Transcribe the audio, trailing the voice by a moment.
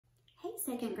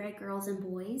second grade girls and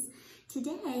boys.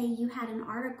 Today you had an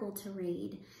article to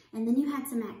read and then you had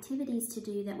some activities to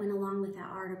do that went along with that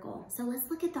article. So let's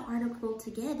look at the article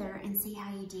together and see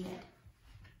how you did.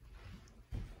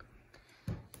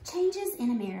 Changes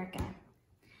in America.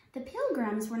 The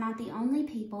Pilgrims were not the only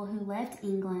people who left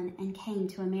England and came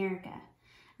to America.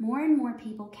 More and more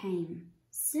people came.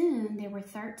 Soon there were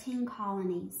 13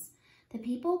 colonies. The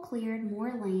people cleared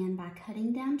more land by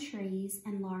cutting down trees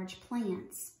and large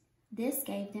plants. This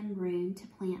gave them room to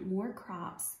plant more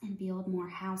crops and build more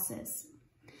houses.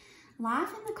 Life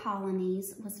in the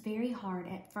colonies was very hard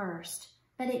at first,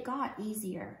 but it got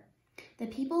easier. The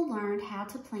people learned how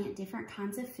to plant different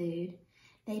kinds of food.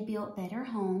 They built better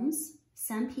homes.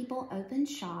 Some people opened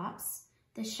shops.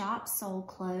 The shops sold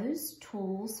clothes,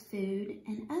 tools, food,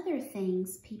 and other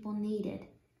things people needed.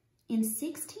 In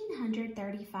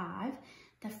 1635,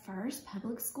 the first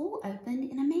public school opened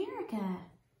in America.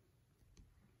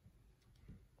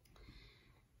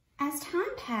 As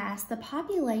time passed, the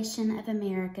population of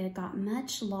America got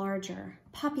much larger.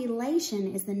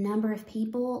 Population is the number of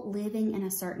people living in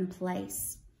a certain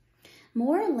place.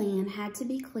 More land had to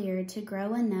be cleared to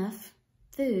grow enough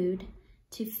food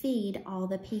to feed all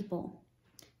the people.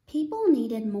 People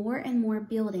needed more and more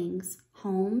buildings,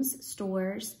 homes,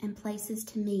 stores, and places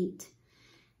to meet.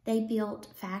 They built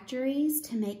factories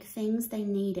to make things they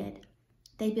needed.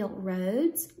 They built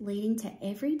roads leading to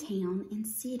every town and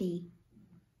city.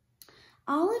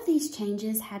 All of these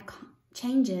changes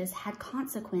had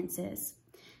consequences.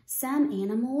 Some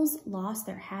animals lost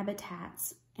their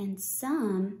habitats, and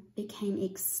some became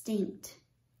extinct,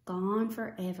 gone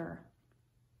forever.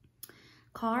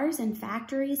 Cars and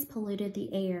factories polluted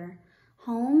the air.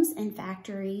 Homes and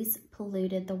factories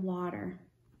polluted the water.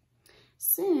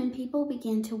 Soon, people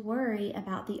began to worry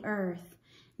about the earth.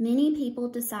 Many people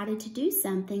decided to do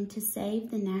something to save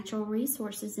the natural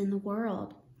resources in the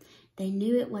world. They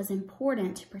knew it was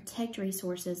important to protect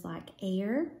resources like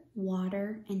air,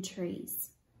 water, and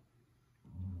trees.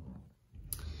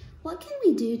 What can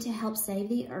we do to help save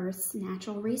the earth's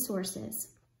natural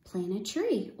resources? Plant a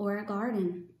tree or a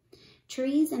garden.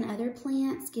 Trees and other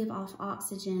plants give off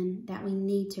oxygen that we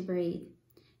need to breathe.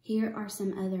 Here are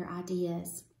some other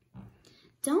ideas.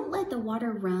 Don't let the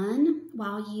water run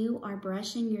while you are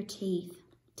brushing your teeth.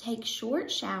 Take short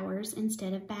showers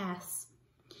instead of baths.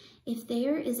 If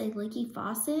there is a leaky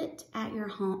faucet at your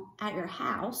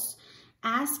house,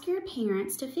 ask your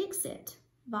parents to fix it.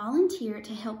 Volunteer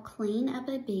to help clean up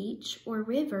a beach or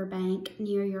river bank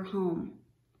near your home.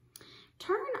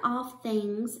 Turn off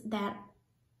things that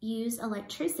use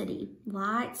electricity,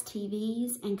 lights,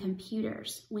 TVs, and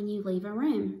computers when you leave a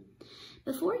room.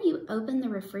 Before you open the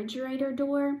refrigerator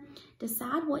door,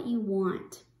 decide what you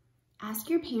want.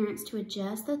 Ask your parents to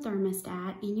adjust the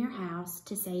thermostat in your house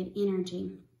to save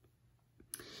energy.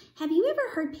 Have you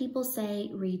ever heard people say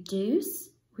reduce,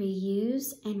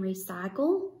 reuse, and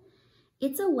recycle?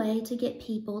 It's a way to get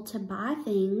people to buy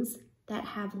things that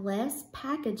have less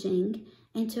packaging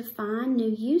and to find new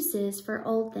uses for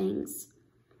old things.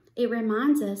 It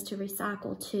reminds us to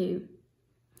recycle too.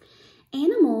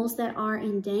 Animals that are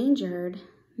endangered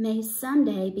may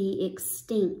someday be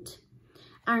extinct.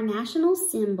 Our national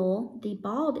symbol, the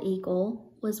bald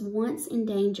eagle, was once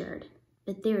endangered,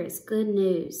 but there is good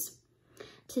news.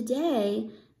 Today,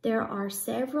 there are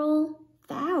several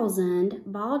thousand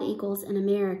bald eagles in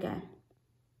America.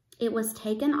 It was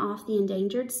taken off the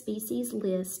endangered species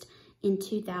list in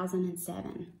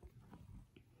 2007.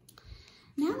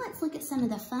 Now let's look at some of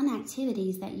the fun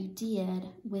activities that you did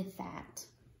with that.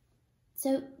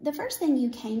 So the first thing you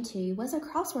came to was a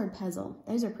crossword puzzle.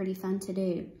 Those are pretty fun to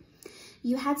do.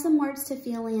 You had some words to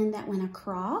fill in that went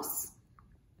across,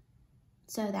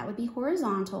 so that would be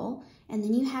horizontal, and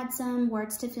then you had some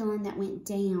words to fill in that went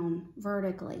down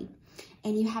vertically.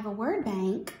 And you have a word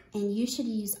bank, and you should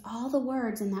use all the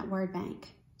words in that word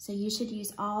bank. So you should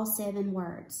use all 7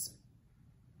 words.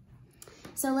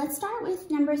 So let's start with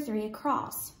number 3,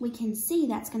 across. We can see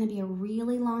that's going to be a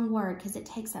really long word because it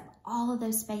takes up all of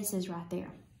those spaces right there.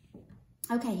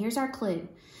 Okay, here's our clue.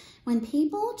 When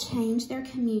people change their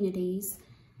communities,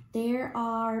 there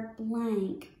are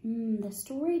blank. The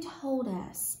story told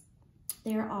us.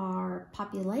 There are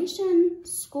population,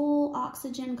 school,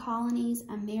 oxygen, colonies,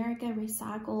 America,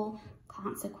 recycle,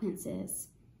 consequences.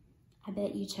 I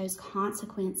bet you chose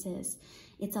consequences.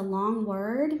 It's a long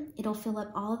word. It'll fill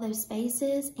up all of those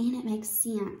spaces and it makes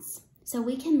sense. So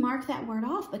we can mark that word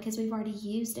off because we've already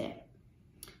used it.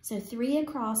 So 3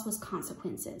 across was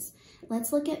consequences.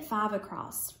 Let's look at 5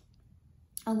 across.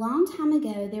 A long time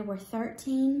ago, there were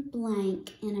 13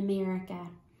 blank in America.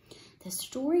 The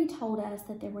story told us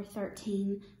that there were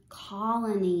 13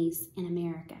 colonies in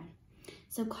America.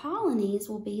 So colonies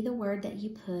will be the word that you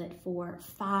put for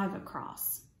 5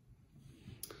 across.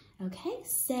 Okay,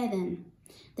 7.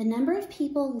 The number of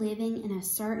people living in a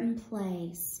certain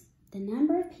place. The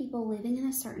number of people living in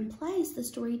a certain place, the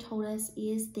story told us,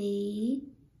 is the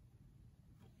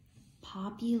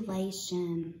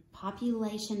population.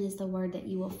 Population is the word that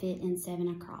you will fit in 7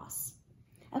 across.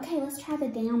 Okay, let's try the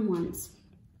down ones.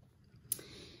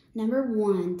 Number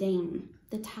 1, down.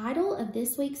 The title of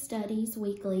this week's Studies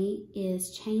Weekly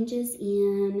is Changes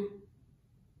in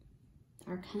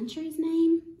our country's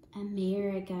name,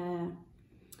 America.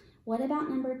 What about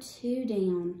number 2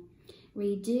 down?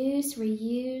 Reduce,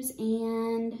 reuse,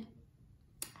 and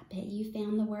I bet you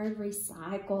found the word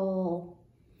recycle.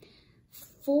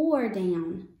 4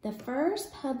 down. The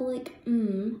first public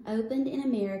opened in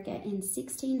America in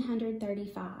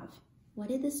 1635. What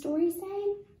did the story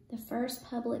say? The first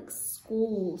public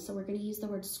school. So we're going to use the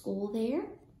word school there.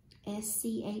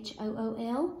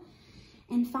 S-C-H-O-O-L.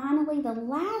 And finally, the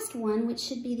last one, which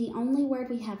should be the only word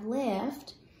we have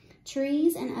left,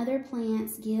 trees and other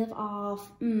plants give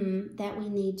off that we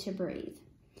need to breathe.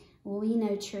 Well, we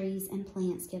know trees and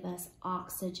plants give us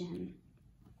oxygen.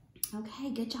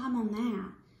 Okay, good job on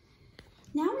that.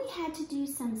 Now we had to do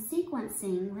some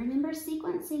sequencing. Remember,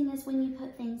 sequencing is when you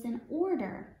put things in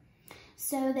order.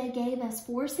 So they gave us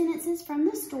 4 sentences from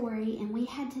the story and we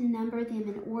had to number them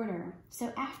in order.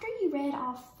 So after you read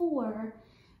all 4,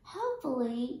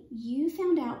 hopefully you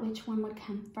found out which one would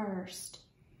come first.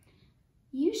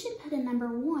 You should put a number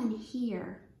 1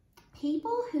 here.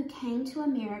 People who came to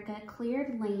America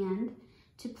cleared land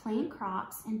to plant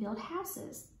crops and build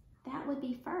houses. That would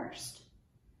be first.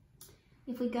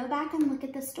 If we go back and look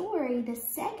at the story, the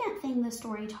second thing the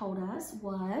story told us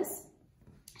was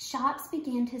shops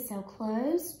began to sell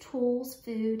clothes, tools,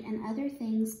 food, and other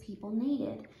things people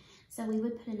needed. So we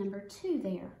would put a number 2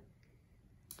 there.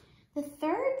 The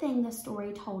third thing the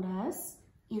story told us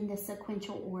in the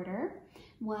sequential order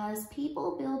was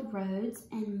people build roads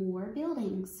and more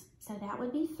buildings. So that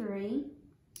would be 3.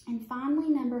 And finally,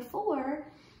 number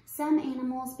 4, some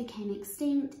animals became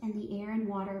extinct and the air and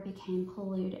water became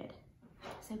polluted.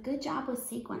 So good job with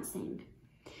sequencing.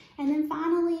 And then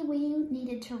finally, we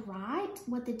needed to write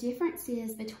what the difference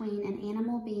is between an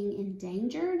animal being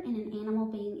endangered and an animal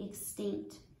being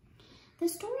extinct. The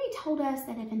story told us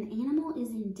that if an animal is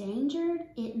endangered,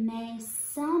 it may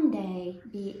someday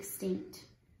be extinct.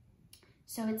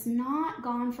 So it's not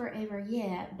gone forever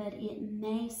yet, but it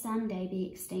may someday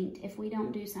be extinct if we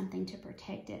don't do something to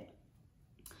protect it.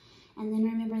 And then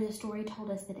remember, the story told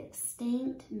us that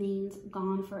extinct means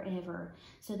gone forever.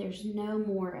 So there's no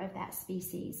more of that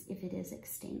species if it is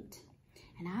extinct.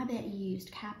 And I bet you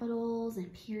used capitals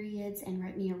and periods and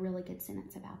wrote me a really good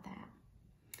sentence about that.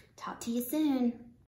 Talk to you soon.